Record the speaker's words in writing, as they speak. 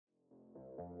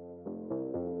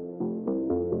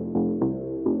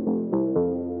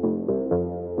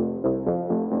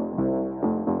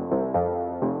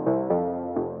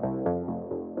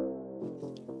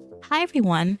Hi,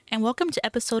 everyone, and welcome to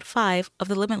episode 5 of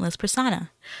the Limitless Persona.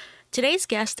 Today's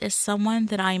guest is someone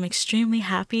that I am extremely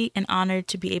happy and honored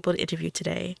to be able to interview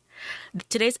today.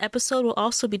 Today's episode will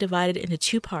also be divided into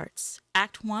two parts,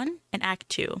 Act 1 and Act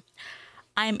 2.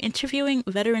 I am interviewing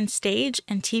veteran stage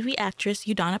and TV actress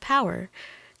Udana Power.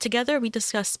 Together, we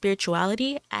discuss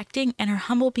spirituality, acting, and her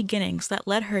humble beginnings that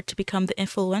led her to become the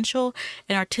influential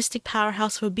and artistic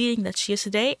powerhouse of a being that she is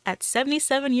today at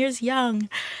 77 years young.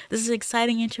 This is an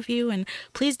exciting interview, and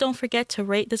please don't forget to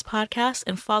rate this podcast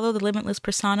and follow the Limitless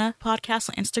Persona podcast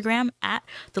on Instagram at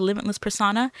the Limitless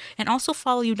Persona, and also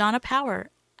follow Udana Power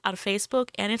on Facebook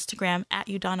and Instagram at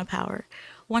Udana Power.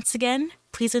 Once again,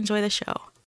 please enjoy the show.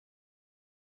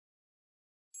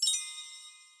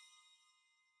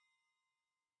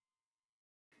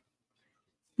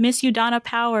 Miss Udana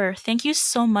Power, thank you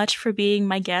so much for being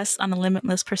my guest on the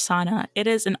Limitless Persona. It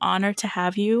is an honor to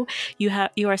have you.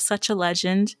 You are such a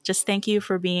legend. Just thank you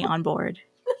for being on board.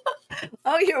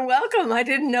 Oh, you're welcome. I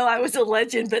didn't know I was a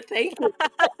legend, but thank you.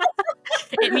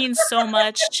 It means so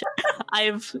much.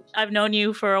 I've known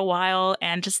you for a while,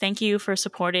 and just thank you for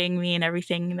supporting me and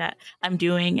everything that I'm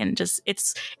doing. And just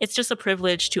it's just a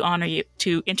privilege to honor you,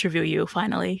 to interview you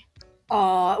finally.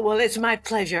 Oh, well, it's my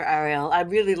pleasure, Ariel. I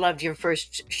really loved your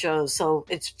first show, so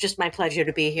it's just my pleasure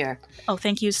to be here. Oh,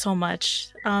 thank you so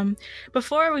much.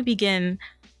 Before we begin,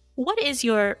 what is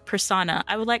your persona?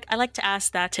 I like to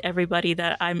ask that to everybody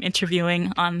that I'm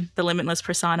interviewing on the Limitless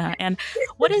Persona. And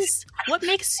what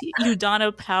makes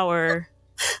Udana Power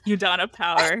Udana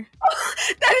Power?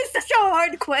 That is such a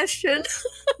hard question.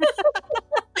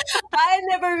 I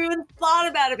never even thought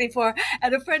about it before.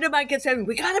 And a friend of mine kept saying,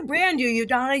 "We got to brand you,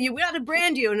 Udana. We got to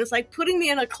brand you." And it's like putting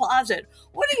me in a closet.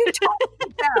 What are you talking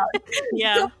about?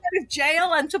 Yeah. Some kind of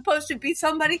jail. I'm supposed to be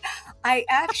somebody. I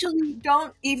actually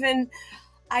don't even.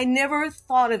 I never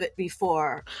thought of it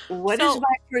before. What is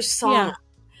my persona? Yeah.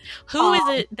 Who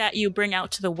is it that you bring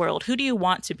out to the world? Who do you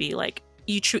want to be? Like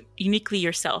uniquely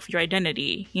yourself, your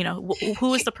identity. You know,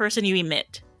 who is the person you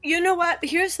emit? You know what?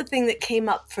 Here's the thing that came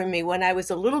up for me when I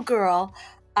was a little girl.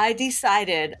 I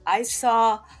decided I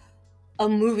saw a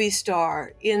movie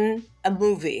star in a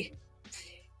movie,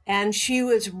 and she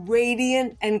was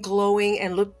radiant and glowing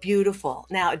and looked beautiful.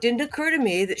 Now, it didn't occur to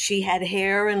me that she had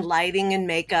hair and lighting and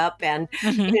makeup and,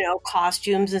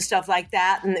 costumes and stuff like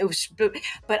that. And it was,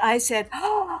 but I said,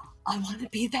 "Oh, I want to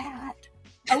be that.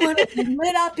 I want to be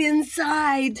lit up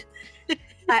inside."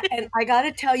 And I got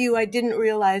to tell you, I didn't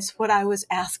realize what I was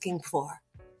asking for.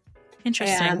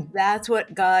 Interesting. And that's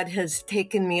what God has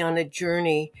taken me on a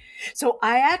journey. So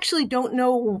I actually don't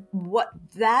know what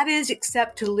that is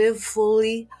except to live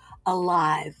fully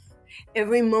alive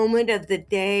every moment of the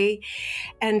day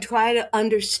and try to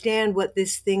understand what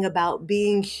this thing about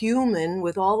being human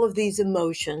with all of these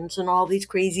emotions and all these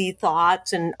crazy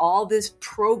thoughts and all this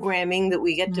programming that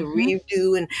we get to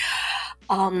redo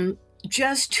and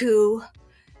just to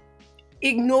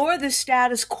ignore the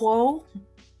status quo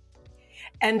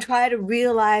and try to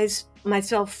realize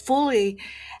myself fully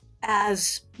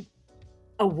as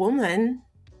a woman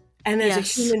and as a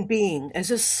human being,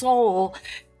 as a soul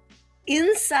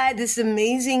inside this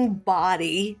amazing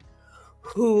body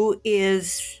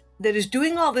that is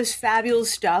doing all this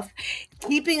fabulous stuff,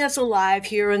 keeping us alive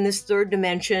here in this third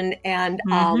dimension and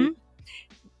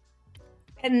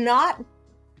not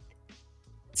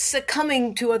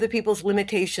succumbing to other people's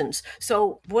limitations.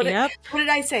 So what did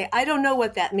I say? I don't know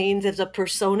what that means as a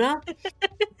persona,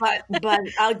 but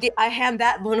I hand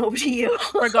that one over to you.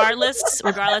 Regardless,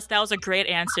 that was a great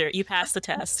answer. You passed the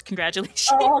test. Congratulations.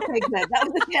 Oh, okay, good. That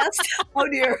was the test. Oh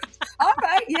dear. All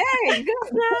right, yay.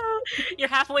 Good. No, you're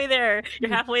halfway there.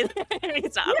 Stop.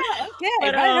 Yeah, okay,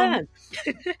 right on.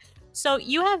 So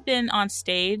you have been on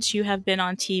stage, you have been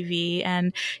on TV,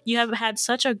 and you have had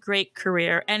such a great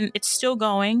career, and it's still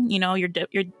going. You know, you're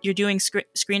doing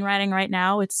screenwriting right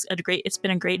now. It's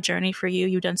been a great journey for you.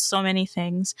 You've done so many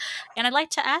things, and I'd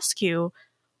like to ask you,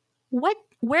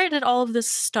 where did all of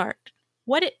this start?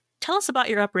 Tell us about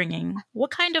your upbringing. What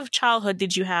kind of childhood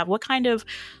did you have? What kind of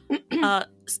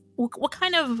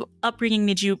upbringing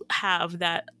did you have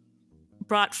that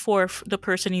brought forth the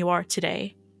person you are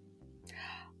today?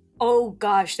 Oh,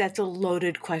 gosh, that's a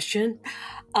loaded question.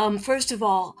 First of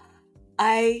all,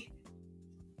 I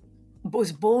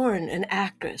was born an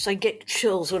actress. I get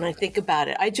chills when I think about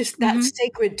it. That's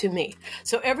sacred to me.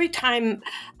 So every time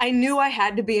I knew I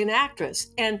had to be an actress.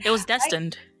 And it was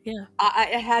destined.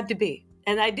 I had to be.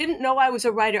 And I didn't know I was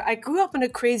a writer. I grew up in a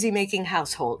crazy-making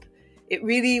household. It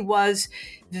really was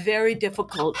very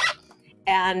difficult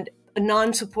and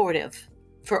non-supportive.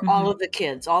 for Mm-hmm. all of the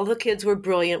kids. All the kids were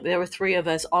brilliant. There were three of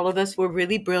us. All of us were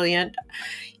really brilliant,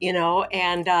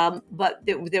 and but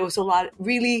there was a lot of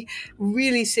really,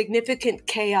 really significant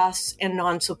chaos and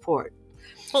non-support.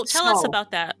 Well, tell us So,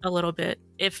 about that a little bit,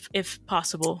 if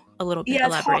possible, a little bit. yeah,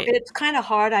 it's hard. Elaborate. It's kind of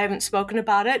hard. I haven't spoken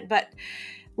about it, but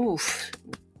oof.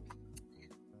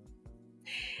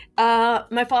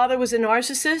 My father was a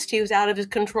narcissist. He was out of his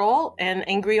control and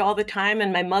angry all the time.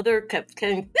 And my mother kept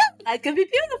saying, "I can be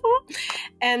beautiful,"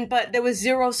 but there was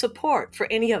zero support for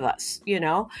any of us.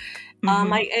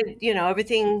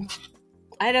 Everything.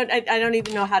 I don't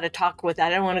even know how to talk with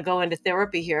that. I don't want to go into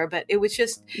therapy here, but it was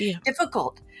just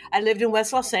difficult. I lived in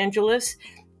West Los Angeles,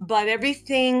 but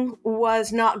everything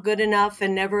was not good enough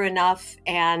and never enough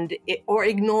or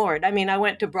ignored. I mean, I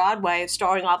went to Broadway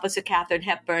starring opposite Katherine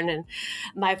Hepburn, and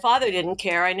my father didn't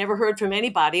care. I never heard from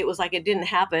anybody. It was like it didn't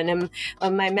happen. And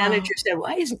my manager said,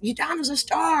 "Why isn't Udana's a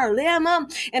star? Yeah, Mom."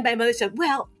 And my mother said,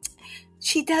 "Well,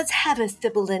 she does have a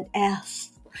sibilant S."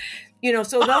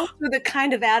 So those were the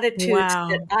kind of attitudes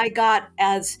that I got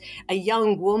as a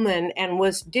young woman and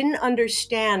didn't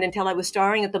understand until I was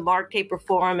starring at the Mark Taper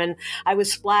Forum, and I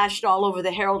was splashed all over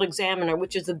the Herald Examiner,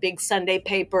 which is a big Sunday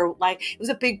paper. It was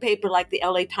a big paper like the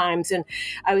LA Times, and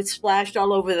I was splashed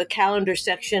all over the calendar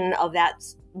section of that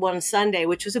one Sunday,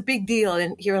 which was a big deal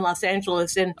here in Los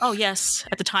Angeles. And oh yes,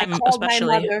 at the time, I called especially.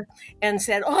 my mother and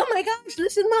said, "Oh my gosh,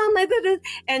 listen, Mom, my brother,"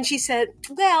 and she said,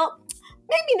 "Well,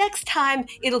 maybe next time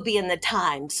it'll be in the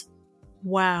Times."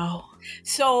 Wow.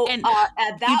 So and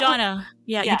at that Udana,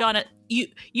 Udana,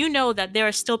 you know that there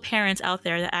are still parents out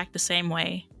there that act the same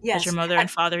way as your mother and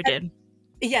father did.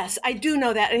 Yes, I do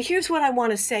know that. And here's what I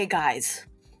want to say, guys,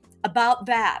 about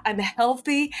that. I'm a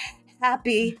healthy,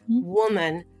 happy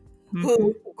woman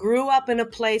who grew up in a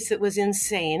place that was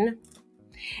insane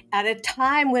at a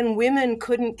time when women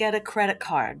couldn't get a credit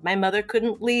card. My mother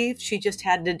couldn't leave. She just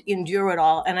had to endure it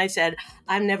all. And I said,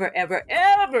 I'm never, ever,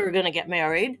 ever going to get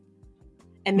married.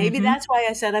 And maybe that's why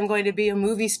I said I'm going to be a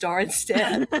movie star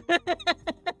instead.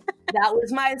 That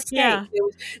was my escape. Yeah.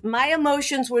 My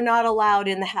emotions were not allowed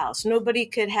in the house. Nobody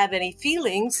could have any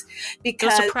feelings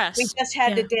because we just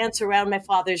had to dance around my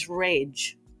father's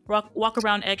rage. Walk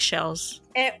around eggshells.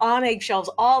 On eggshells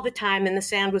all the time, and the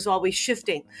sand was always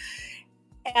shifting.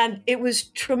 And it was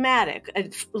traumatic.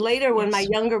 And later, when my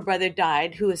younger brother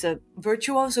died, who was a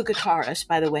virtuoso guitarist,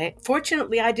 by the way,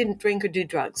 fortunately, I didn't drink or do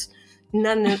drugs.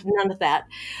 None of that.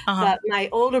 But my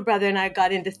older brother and I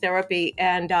got into therapy,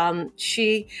 and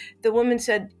the woman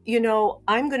said,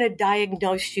 I'm going to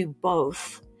diagnose you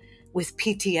both with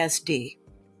PTSD.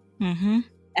 Mm-hmm.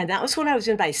 And that was when I was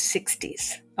in my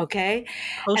 60s. Okay.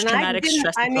 Post-traumatic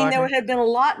stress disorder. I mean, there had been a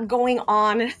lot going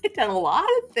on. I'd done a lot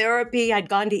of therapy. I'd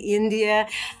gone to India.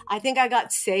 I think I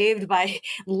got saved by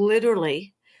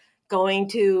literally going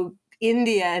to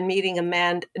India and meeting a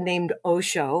man named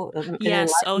Osho.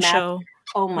 Yes, Osho.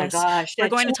 Oh my gosh. We're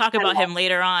going to talk about him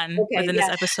later on within this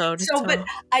episode. But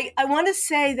I want to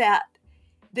say that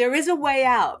there is a way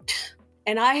out.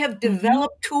 And I have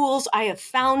developed tools. I have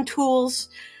found tools.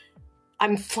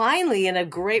 I'm finally in a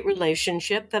great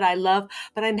relationship that I love,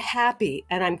 but I'm happy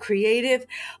and I'm creative,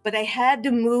 but I had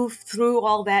to move through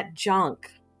all that junk.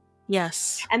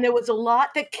 Yes. And there was a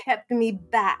lot that kept me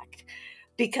back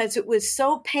because it was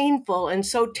so painful and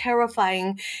so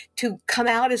terrifying to come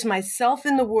out as myself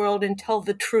in the world and tell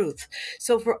the truth.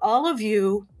 So for all of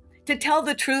you to tell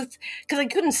the truth, because I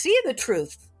couldn't see the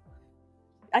truth.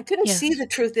 I couldn't see the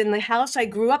truth. In the house I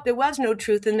grew up, there was no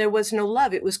truth and there was no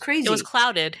love. It was crazy. It was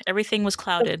clouded. Everything was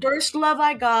clouded. The first love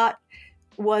I got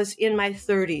was in my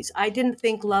 30s. I didn't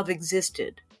think love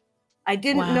existed. I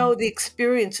didn't know the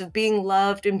experience of being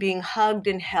loved and being hugged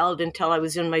and held until I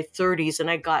was in my 30s and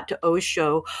I got to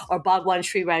Osho, or Bhagwan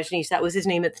Sri Rajneesh, that was his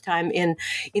name at the time, in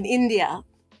India,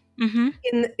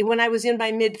 when I was in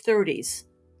my mid-30s.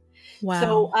 Wow.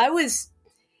 So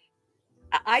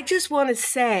I just want to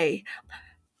say,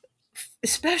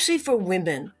 especially for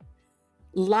women,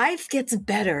 life gets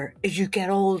better as you get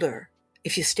older.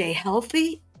 If you stay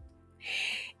healthy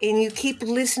and you keep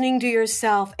listening to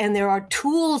yourself, and there are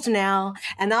tools now,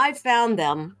 and I found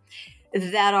them,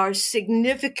 that are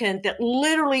significant, that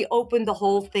literally opened the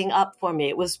whole thing up for me.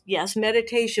 It was, yes,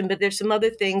 meditation, but there's some other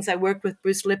things. I worked with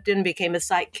Bruce Lipton, became a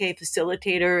Psych K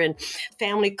facilitator and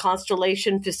family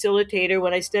constellation facilitator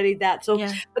when I studied that. So,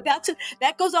 but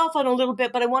that goes off on a little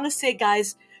bit, but I want to say,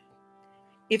 guys,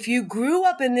 if you grew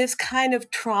up in this kind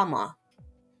of trauma,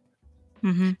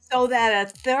 so that a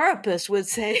therapist would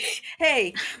say,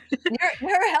 hey,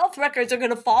 your health records are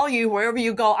going to follow you wherever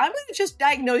you go. I'm going to just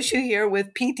diagnose you here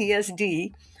with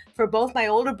PTSD for both my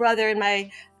older brother and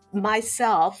my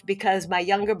myself because my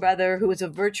younger brother, who was a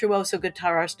virtuoso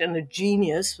guitarist and a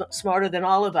genius, smarter than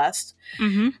all of us,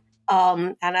 Mm-hmm.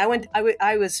 and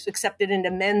I was accepted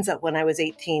into Mensa when I was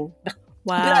 18. But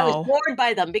I was Wow. bored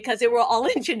by them because they were all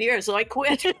engineers, so I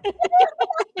quit. They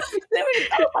were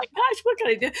just, oh my gosh, what can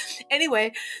I do?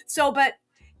 Anyway, but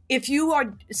if you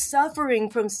are suffering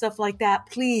from stuff like that,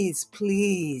 please,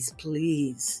 please,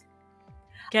 please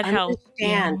Get help.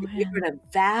 understand that you're in a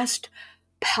vast,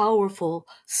 powerful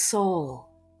soul.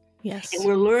 Yes. And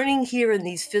we're learning here in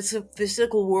these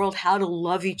physical world how to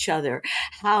love each other,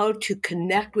 how to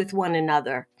connect with one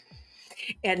another,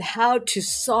 and how to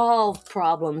solve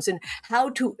problems, and how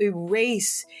to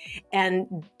erase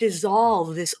and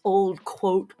dissolve this old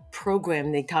quote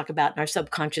program they talk about in our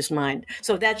subconscious mind.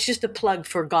 So that's just a plug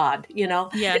for God, you know?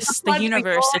 Yes, It's a the plug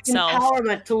universe for your itself.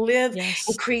 empowerment to live Yes.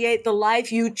 and create the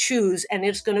life you choose. And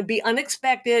it's going to be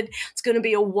unexpected. It's going to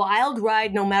be a wild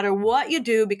ride no matter what you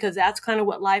do, because that's kind of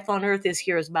what life on earth is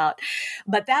about.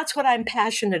 But that's what I'm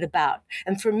passionate about.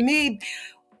 And for me,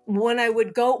 when I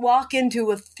would go walk into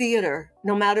a theater,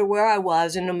 no matter where I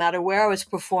was and no matter where I was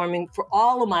performing for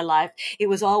all of my life, it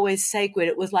was always sacred.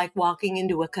 It was like walking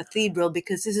into a cathedral,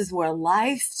 because this is where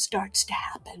life starts to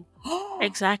happen.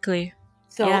 Exactly.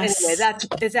 So Yes. anyway,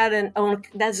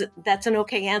 that's an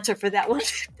okay answer for that one.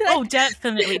 Oh,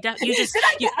 definitely. You just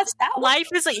pass that one? life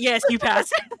is yes, you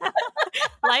pass.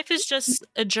 Life is just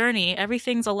a journey.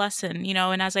 Everything's a lesson, you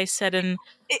know. And as I said in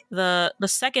the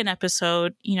second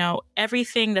episode, you know,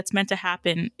 everything that's meant to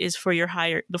happen is for your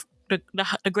higher,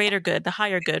 the greater good, the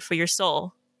higher good for your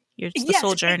soul, the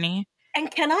soul journey. And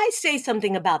can I say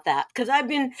something about that? Because I've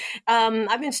been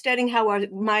studying how our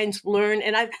minds learn,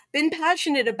 and I've been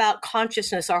passionate about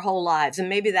consciousness our whole lives, and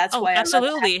maybe that's why.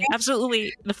 Absolutely,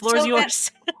 absolutely. The floor is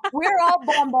yours. We're all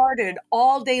bombarded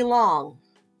all day long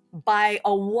by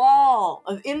a wall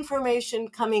of information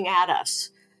coming at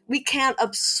us. We can't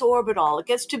absorb it all. It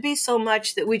gets to be so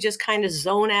much that we just kind of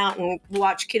zone out and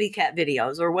watch kitty cat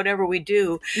videos or whatever we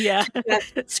do. Yeah.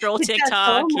 Scroll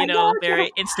TikTok,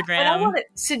 very Instagram. But I want to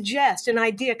suggest an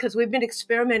idea, because we've been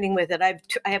experimenting with it. I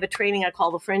have a training I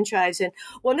call the franchise. And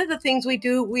one of the things we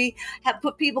do, we have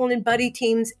put people in buddy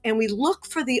teams, and we look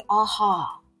for the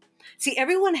aha. See,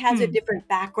 everyone has a different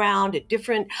background, a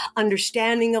different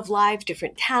understanding of life,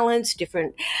 different talents,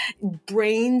 different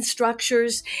brain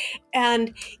structures.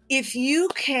 And if you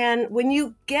can, when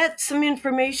you get some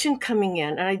information coming in,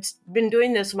 and I've been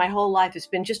doing this my whole life, it's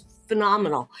been just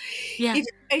phenomenal. Yeah.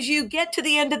 As you get to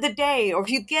the end of the day, or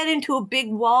if you get into a big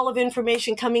wall of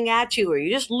information coming at you, or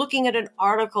you're just looking at an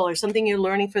article or something you're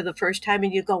learning for the first time,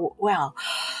 and you go, well,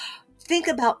 think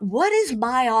about, what is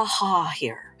my aha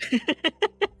here?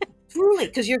 Truly,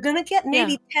 because you're going to get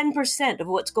maybe 10% of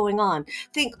what's going on.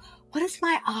 Think, what is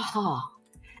my aha?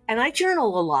 And I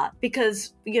journal a lot,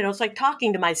 because, it's like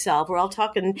talking to myself, or I'll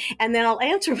talk and then I'll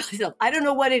answer myself. I don't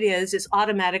know what it is. It's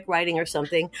automatic writing or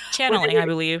something. Channeling, I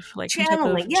believe. Like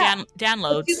channeling,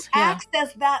 downloads. If you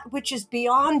access that which is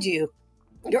beyond you,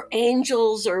 your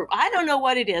angels, or I don't know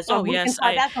what it is. Oh, yes.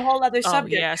 That's a whole other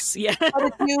subject. Oh, yes. Yeah.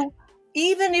 But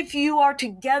even if you are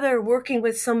together working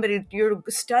with somebody, you're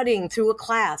studying through a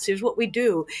class, here's what we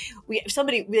do.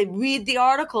 They read the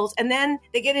articles, and then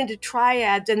they get into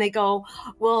triads, and they go,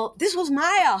 well, this was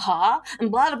my aha, and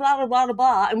blah, blah, blah, blah, blah,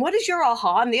 blah. And what is your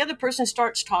aha? And the other person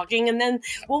starts talking, and then,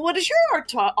 well, what is your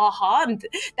aha? And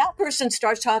that person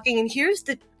starts talking, and here's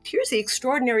the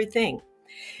extraordinary thing.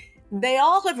 They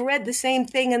all have read the same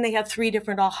thing, and they have 3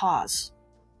 different ahas.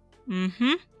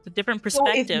 Mm-hmm. The different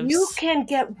perspectives. So if you can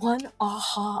get one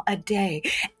aha a day,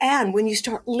 and when you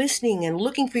start listening and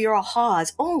looking for your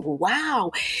ahas, oh,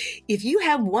 wow. If you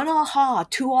have one aha,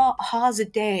 2 ahas a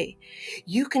day,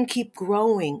 you can keep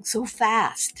growing so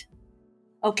fast.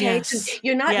 Okay, yes. So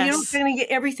you're not going to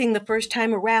get everything the first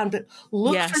time around, but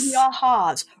look for the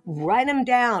ahas. Write them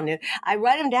down. I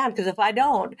write them down because if I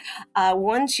don't,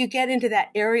 once you get into that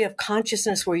area of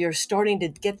consciousness where you're starting to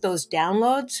get those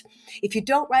downloads, if you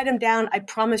don't write them down, I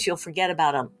promise you'll forget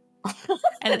about them.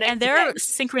 and there are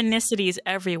synchronicities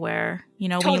everywhere.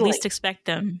 When you least expect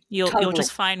them, you'll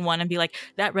just find one and be like,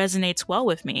 that resonates well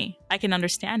with me. I can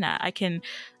understand that. I can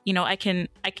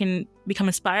become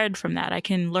inspired from that. I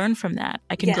can learn from that.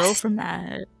 I can grow from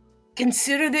that.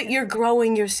 Consider that you're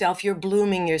growing yourself. You're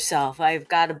blooming yourself. I've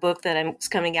got a book that's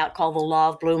coming out called The Law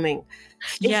of Blooming.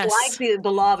 It's like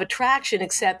the law of attraction,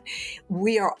 except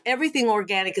everything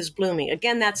organic is blooming.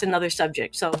 Again, that's another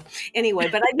subject. So anyway,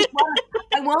 but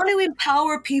I want to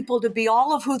empower people to be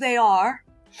all of who they are.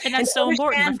 And that's so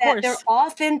important, of course. Their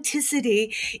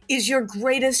authenticity is your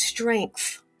greatest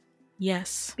strength.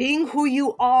 Yes. Being who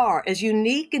you are, as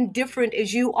unique and different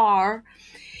as you are,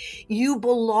 you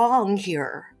belong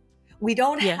here. We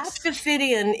don't have to fit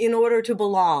in order to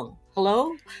belong.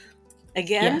 Hello?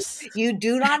 Again, Yes. you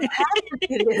do not have to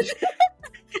fit in.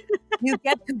 You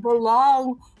get to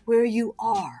belong where you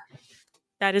are.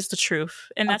 That is the truth.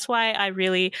 And that's why I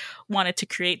really wanted to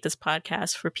create this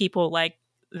podcast for people like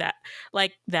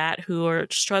that who are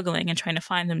struggling and trying to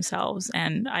find themselves.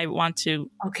 And I want to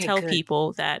tell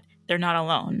people that they're not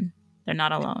alone. They're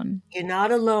not alone. You're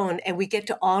not alone. And we get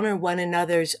to honor one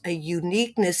another's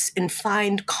uniqueness and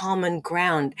find common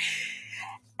ground.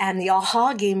 And the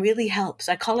aha game really helps.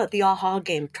 I call it the aha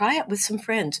game. Try it with some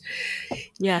friends.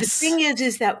 Yes. The thing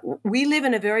is that we live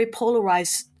in a very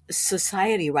polarized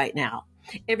society right now.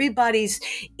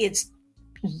 It's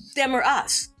them or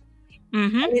us.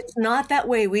 Mm-hmm. And it's not that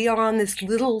way. We are on this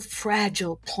little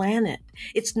fragile planet.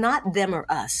 It's not them or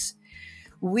us.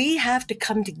 We have to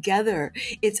come together.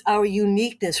 It's our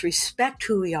uniqueness, respect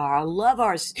who we are, love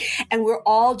ours, and we're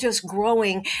all just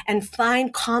growing and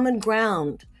find common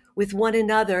ground with one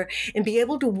another and be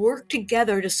able to work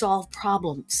together to solve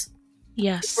problems.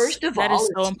 Yes. First of all,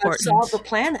 let's solve the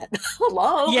planet.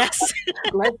 Hello. Yes.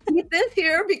 Let's keep this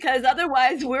here because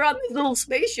otherwise we're on this little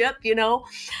spaceship,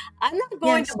 I'm not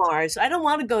going to Mars. I don't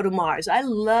want to go to Mars. I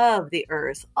love the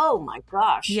Earth. Oh my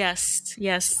gosh. Yes.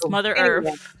 Mother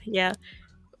Earth. Yeah.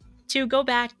 To go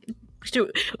back to,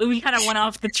 we kind of went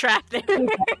off the track there.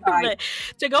 But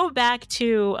to go back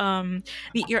to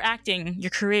your acting, your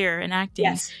career in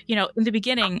acting, in the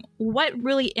beginning, what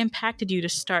really impacted you to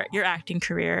start your acting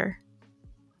career?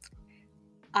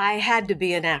 I had to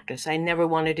be an actress. I never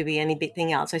wanted to be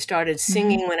anything else. I started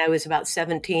singing when I was about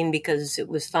 17 because it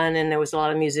was fun and there was a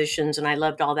lot of musicians and I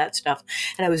loved all that stuff.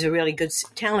 And I was a really good,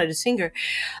 talented singer.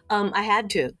 I had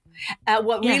to.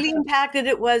 What really impacted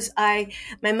it was my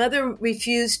mother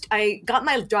refused. I got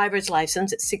my driver's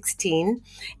license at 16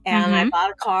 and I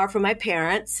bought a car for my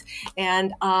parents.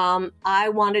 And I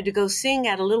wanted to go sing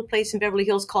at a little place in Beverly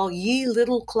Hills called Ye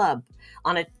Little Club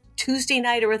on a Tuesday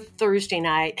night or a Thursday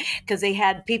night because they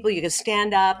had people you could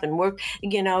stand up and work,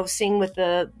 sing with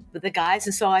the guys.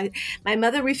 And so my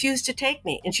mother refused to take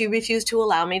me and she refused to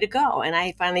allow me to go. And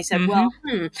I finally said,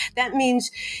 that means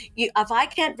if I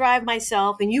can't drive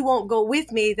myself and you won't go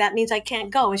with me, that means I can't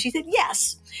go. And she said,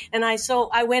 yes. And I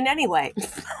went anyway. And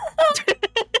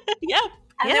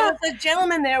there was a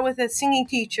gentleman there with a singing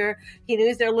teacher. He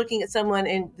knew they're looking at someone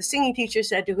and the singing teacher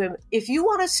said to him, if you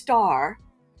want a star,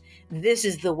 this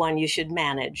is the one you should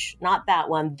manage, not that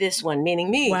one, this one, meaning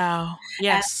me. Wow.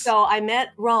 Yes. And so I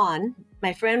met Ron,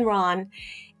 my friend Ron,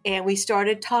 and we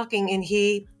started talking and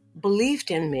he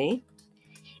believed in me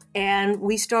and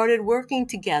we started working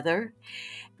together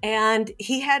and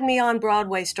he had me on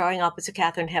Broadway starring opposite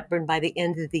Katherine Hepburn by the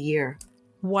end of the year.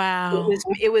 Wow.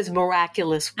 It was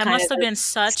miraculous. That must have been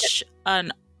such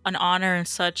an honor and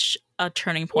such a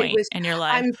turning point in your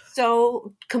life. I'm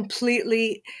so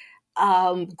completely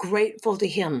grateful to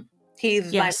him.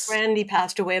 He's my friend. He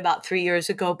passed away about 3 years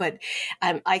ago, but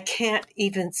I can't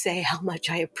even say how much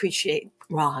I appreciate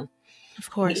Ron. Of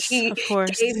course, he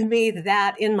gave me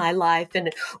that in my life,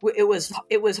 and it was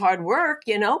hard work,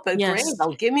 but great.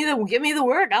 Give me the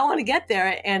work. I want to get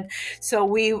there, and so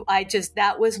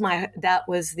that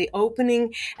was the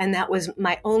opening, and that was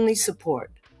my only support.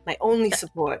 My only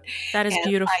support. That is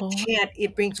beautiful.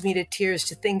 It brings me to tears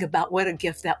to think about what a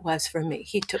gift that was for me.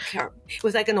 He took care of me. It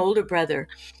was like an older brother.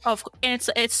 And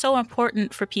it's so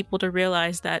important for people to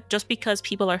realize that just because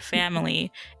people are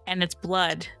family and it's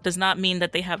blood does not mean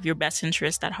that they have your best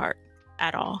interest at heart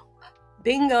at all.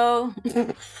 Bingo.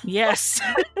 Yes.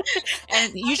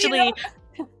 And usually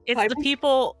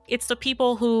it's the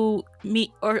people who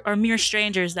meet or are mere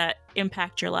strangers that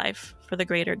impact your life for the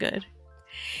greater good.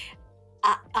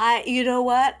 You know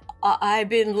what? I've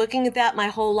been looking at that my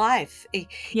whole life.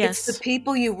 Yes. It's the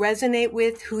people you resonate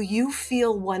with, who you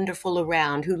feel wonderful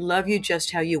around, who love you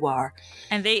just how you are.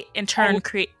 And they, in turn,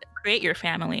 create your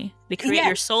family. They create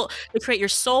your soul. They create your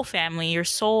soul family, your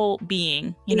soul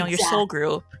being, your soul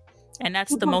group. And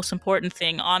that's the most important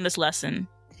thing on this lesson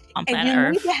on planet Earth. And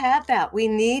we need to have that. We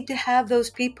need to have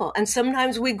those people. And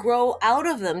sometimes we grow out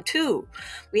of them, too.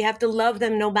 We have to love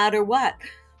them no matter what.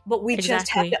 But we just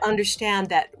have to understand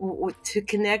that to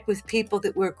connect with people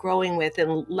that we're growing with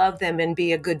and love them and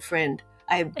be a good friend.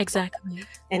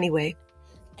 Anyway.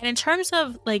 And in terms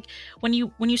of when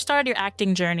you started your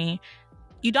acting journey,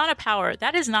 Udana Power,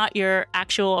 that is not your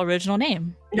actual original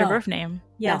name, your birth name.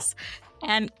 Yes. No.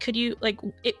 And could you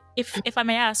if I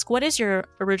may ask, what is your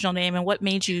original name and what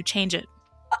made you change it?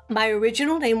 My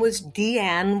original name was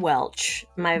Deanne Welch.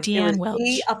 It was Deanne Welch.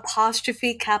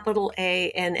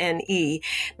 D''Anne''E.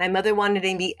 My mother wanted to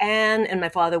name me Anne, and my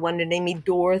father wanted to name me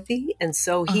Dorothy, and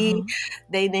so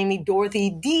they named me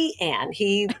Dorothy Deanne.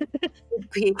 He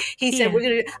said we're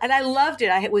Deanne. gonna, and I loved it.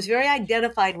 I was very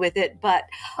identified with it. But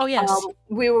Oh, yes.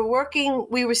 we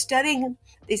were studying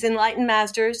these enlightened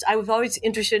masters. I was always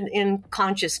interested in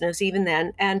consciousness, even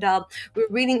then, and we were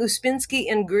reading Uspensky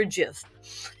and Gurdjieff,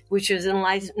 which is an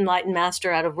enlightened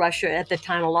master out of Russia at the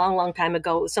time, a long, long time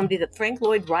ago. It was somebody that Frank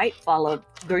Lloyd Wright followed,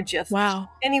 Gurdjieff. Wow.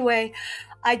 Anyway,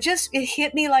 it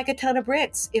hit me like a ton of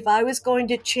bricks. If I was going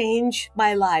to change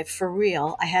my life for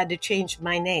real, I had to change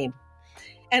my name.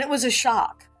 And it was a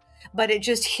shock. But it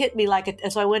just hit me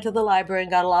so I went to the library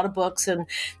and got a lot of books, and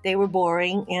they were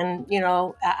boring. And,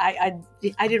 I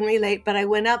didn't relate, but I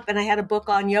went up and I had a book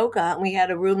on yoga, and we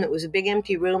had a room that was a big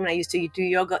empty room, and I used to do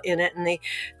yoga in it, and the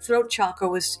throat chakra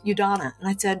was Udana. And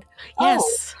I said,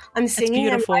 Yes. I'm singing,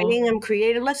 I'm writing, I'm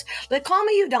creative. Let's call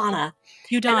me Udana.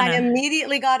 Udana. And I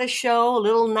immediately got a show, a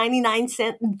little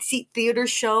 99-cent seat theater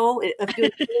show, a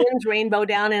Philippines Rainbow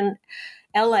down in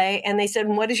LA. And they said,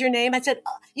 what is your name? I said,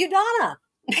 Udana.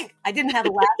 I didn't have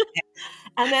a last name.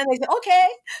 And then they said, okay.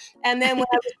 And then when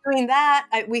I was doing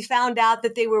that, we found out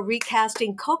that they were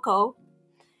recasting Coco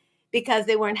because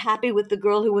they weren't happy with the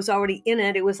girl who was already in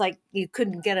it. It was like you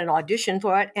couldn't get an audition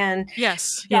for it. And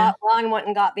yes, Ron went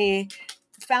and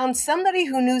found somebody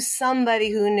who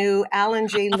knew Alan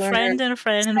J. Lerner. A friend and a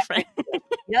friend and a friend.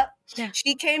 Yep. Yeah.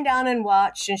 She came down and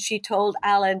watched, and she told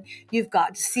Alan, you've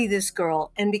got to see this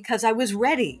girl. And because I was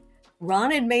ready,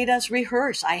 Ron had made us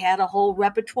rehearse. I had a whole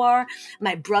repertoire.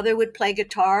 My brother would play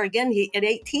guitar. Again, at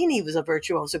 18, he was a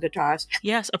virtuoso guitarist.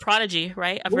 Yes, a prodigy,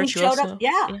 right? A virtuoso. virtuoso.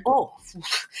 Yeah. Oh,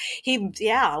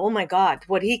 oh my God.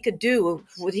 What he could do.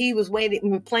 He was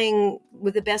playing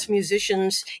with the best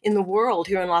musicians in the world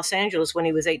here in Los Angeles when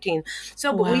he was 18.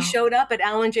 So, but we showed up at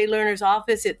Alan J. Lerner's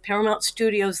office at Paramount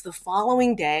Studios the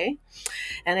following day,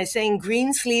 and I sang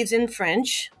Green Sleeves in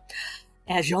French.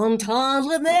 Et j'entends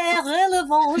la mer et le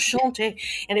vent chanter.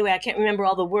 Anyway, I can't remember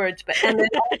all the words, and then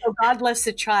also God Bless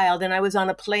the Child. And I was on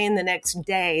a plane the next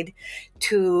day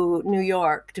to New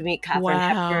York to meet Katherine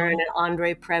Hepburn and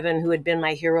Andre Previn, who had been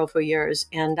my hero for years.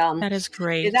 And that is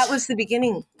great. That was the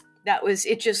beginning.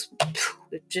 It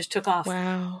just took off.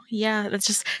 Wow. Yeah,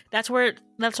 that's where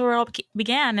it all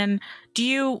began. And do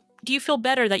you feel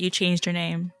better that you changed your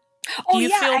name?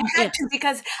 I had to,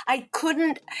 because I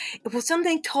couldn't.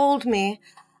 Something told me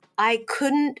I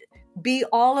couldn't be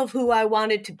all of who I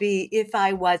wanted to be if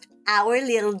I was our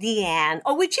little Deanne.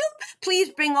 Oh, would you please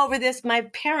bring over this? My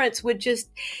parents would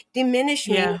just diminish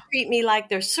me and treat me like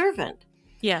their servant.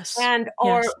 Yes.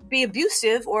 Or be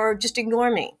abusive or just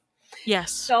ignore me.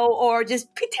 Yes. So, or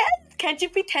just pretend. Can't you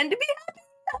pretend to be happy?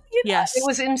 Yes. It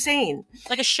was insane.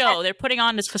 Like a show. They're putting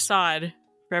on this facade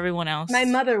for everyone else. My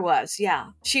mother was,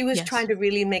 she was trying to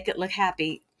really make it look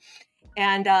happy.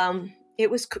 And it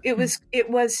was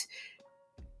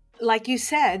like you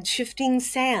said, shifting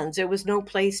sands. There was no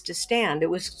place to stand. It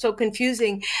was so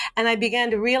confusing. And I began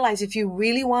to realize if you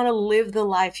really want to live the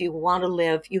life you want to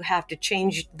live, you have to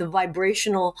change the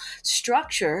vibrational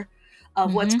structure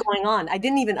of what's going on. I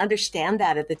didn't even understand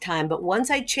that at the time. But once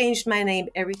I changed my name,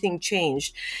 everything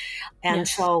changed. And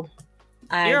so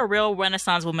you're a real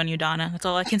Renaissance woman, Udana. That's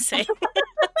all I can say.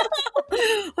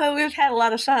 Well, we've had a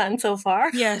lot of fun so far.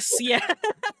 Yes, yeah.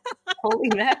 Holy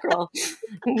mackerel.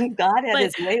 God had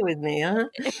his way with me, huh?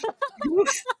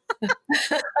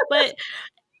 But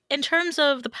in terms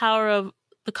of the power of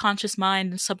the conscious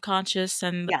mind and subconscious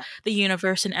and the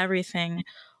universe and everything,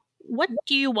 what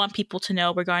do you want people to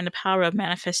know regarding the power of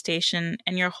manifestation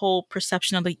and your whole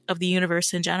perception of the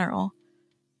universe in general?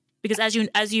 Because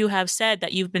as you have said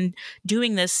that you've been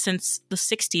doing this since the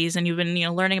 60s and you've been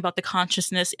learning about the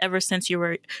consciousness ever since you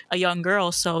were a young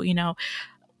girl. So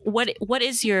what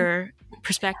is your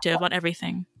perspective on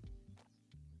everything?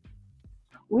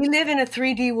 We live in a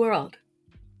 3D world.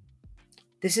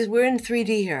 We're in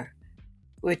 3D here.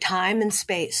 We're time and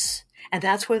space, and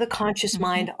that's where the conscious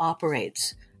mind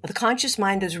operates. The conscious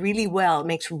mind does really well,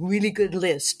 makes really good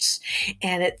lists,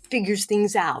 and it figures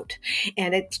things out.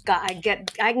 And I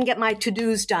can get my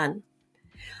to-dos done.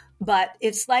 But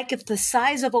it's like if the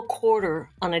size of a quarter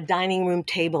on a dining room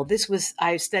table.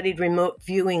 I studied remote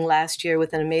viewing last year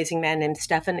with an amazing man named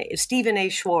Stephen A.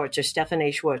 Schwartz. I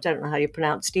don't know how you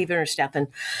pronounce Stephen or Stephen.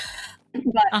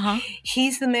 But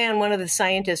he's the man, one of the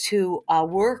scientists who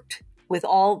worked with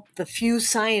all the few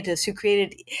scientists who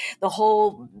created the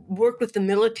whole work with the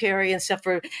military and stuff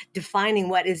for defining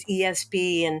what is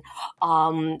ESP and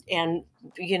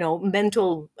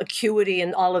mental acuity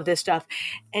and all of this stuff.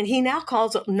 And he now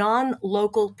calls it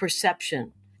non-local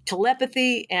perception.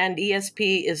 Telepathy and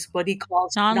ESP is what he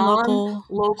calls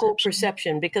non-local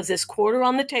perception, because this quarter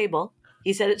on the table,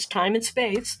 he said it's time and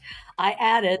space. I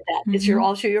added that it's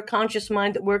also your conscious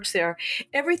mind that works there.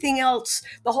 Everything else,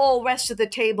 the whole rest of the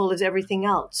table is everything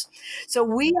else. So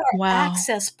we are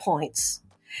access points.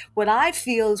 What I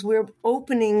feel is we're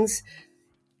openings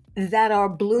that are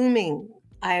blooming.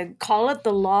 I call it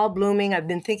the law of blooming. I've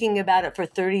been thinking about it for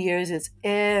 30 years. It's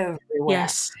everywhere.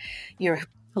 Yes.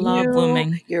 The law of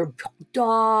blooming. Your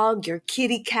dog, your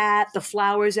kitty cat, the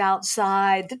flowers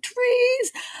outside, the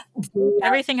trees.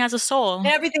 Everything has a soul.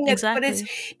 Everything. Exactly.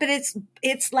 But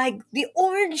it's like the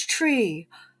orange tree.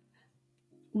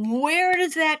 Where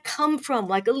does that come from?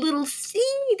 Like a little seed,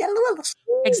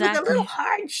 Exactly. with a little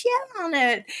hard shell on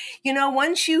it.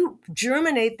 Once you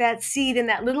germinate that seed and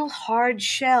that little hard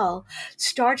shell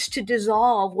starts to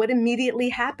dissolve, what immediately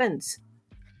happens?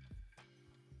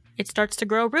 It starts to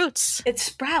grow roots. It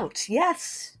sprouts,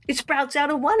 yes. It sprouts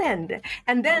out of one end,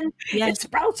 and then it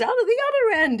sprouts out of the other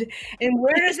end. And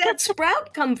where does that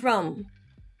sprout come from?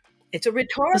 It's a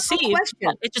rhetorical question.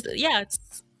 It's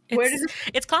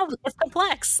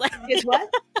complex. It's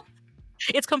what?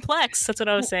 It's complex. That's what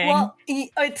I was saying. Well,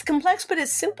 it's complex, but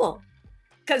it's simple.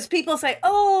 Because people say,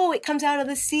 "Oh, it comes out of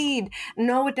the seed."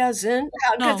 No, it doesn't.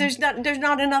 Because there's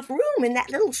not enough room in that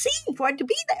little seed for it to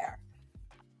be there.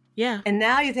 Yeah. And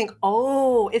now you think,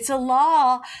 oh, it's a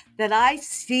law that I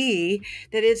see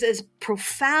that is as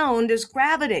profound as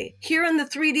gravity. Here in the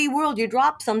 3D world, you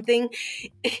drop something,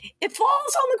 it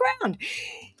falls on the ground.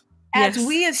 As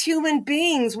we as human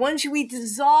beings, once we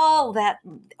dissolve that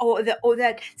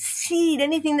that seed,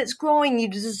 anything that's growing, you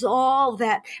dissolve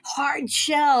that hard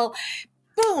shell,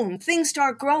 boom, things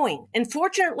start growing. And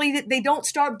fortunately, they don't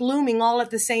start blooming all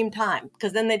at the same time,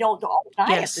 because then they don't all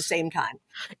die at the same time.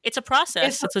 It's a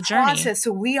process. It's a journey. Journey.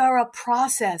 So we are a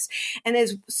process. And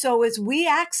as we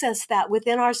access that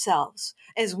within ourselves,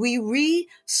 as we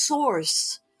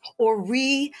resource or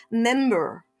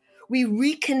remember, we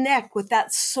reconnect with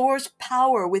that source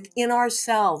power within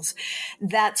ourselves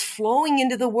that's flowing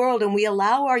into the world, and we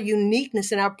allow our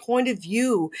uniqueness and our point of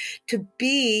view to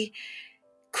be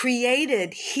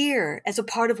created here as a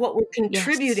part of what we're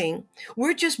contributing.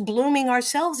 We're just blooming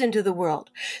ourselves into the world.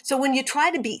 So when you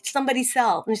try to be somebody's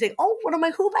self and you say, "Oh, who am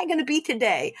I going to be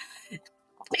today?"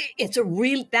 That's a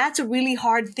really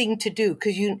hard thing to do,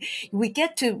 because we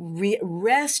get to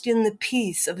rest in the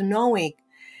peace of knowing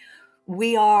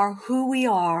we are who we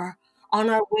are on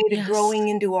our way to growing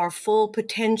into our full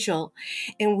potential.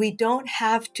 And we don't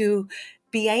have to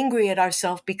be angry at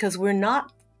ourselves because we're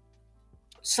not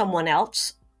someone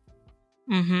else.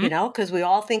 Because we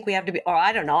all think we have to be, or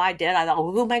I don't know, I thought,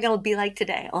 who am I going to be like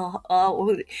today? So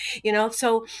I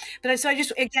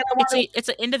just, again, it's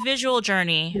an individual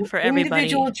journey for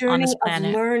everybody on this planet.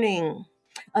 Of learning,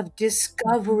 of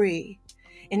discovery,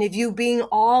 and of you being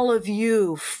all of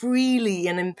you freely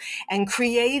and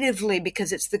creatively,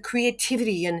 because it's the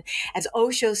creativity. And as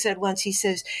Osho said once, he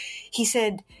said,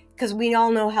 because we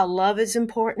all know how love is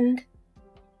important.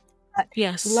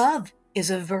 Yes. Love is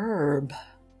a verb.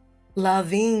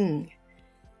 Loving.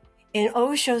 And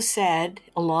Osho said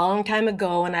a long time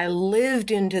ago, and I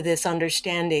lived into this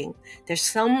understanding, there's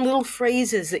some little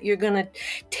phrases that you're going to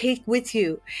take with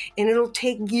you, and it'll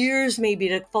take years maybe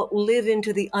to live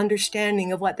into the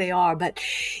understanding of what they are. But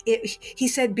he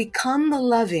said, become the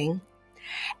loving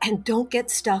and don't get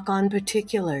stuck on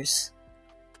particulars.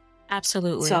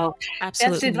 Absolutely. So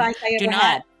absolutely. That's advice I ever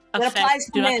had. Do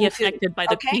not be affected by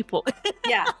the people.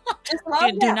 Yeah.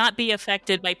 Do not be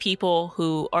affected by people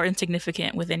who are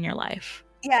insignificant within your life.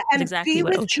 Yeah, and that's exactly be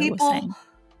what with Osho was saying.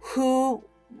 Who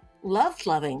love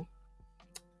loving.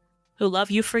 Who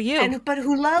love you for you. But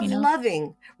who love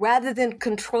loving rather than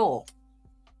control.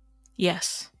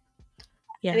 Yes.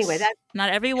 Yes. Anyway,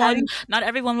 not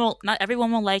everyone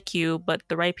will like you, but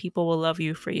the right people will love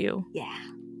you for you. Yeah.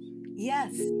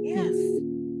 Yes.